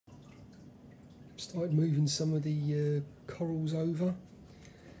Started moving some of the corals over.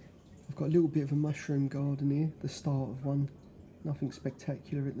 I've got a little bit of a mushroom garden here, the start of one. Nothing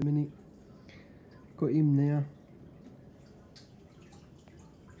spectacular at the minute. Got him there.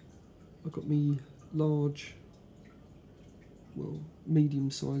 I've got me large, well,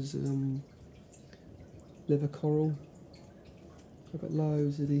 medium-sized leather coral. I've got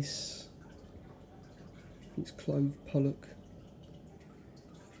loads of this. I think it's clove pollock.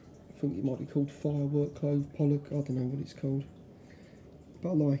 I think it might be called firework clove pollock. I don't know what it's called, but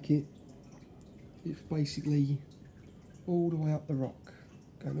I like it. It's basically all the way up the rock,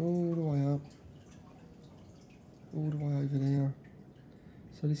 going all the way up, all the way over there.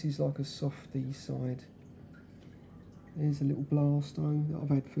 So this is like a softy side. There's a little blasto that I've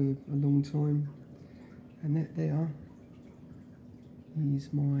had for a long time, and that there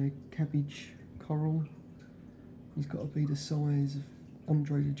is my cabbage coral. He's got to be the size of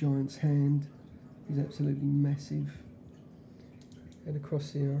Andre the Giant's hand. He's absolutely massive. And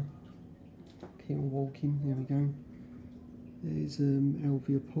across here, keep on walking, there we go. There's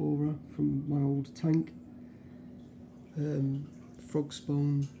Alveopora from my old tank. Frog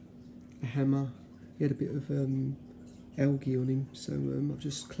spawn, a hammer. He had a bit of algae on him, so I've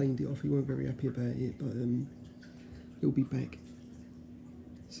just cleaned it off. He weren't very happy about it, but he'll be back.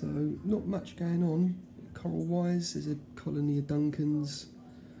 So not much going on coral wise. There's a colony of Duncans,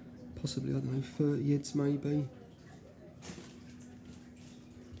 possibly, I don't know, 30 heads maybe.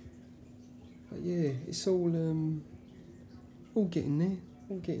 But yeah, it's all getting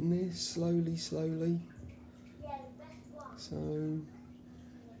there, slowly. So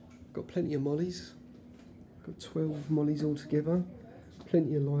got plenty of mollies. Got 12 mollies altogether.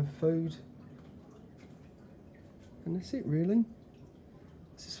 Plenty of live food. And that's it really.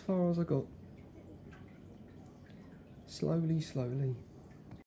 That's as far as I got. Slowly.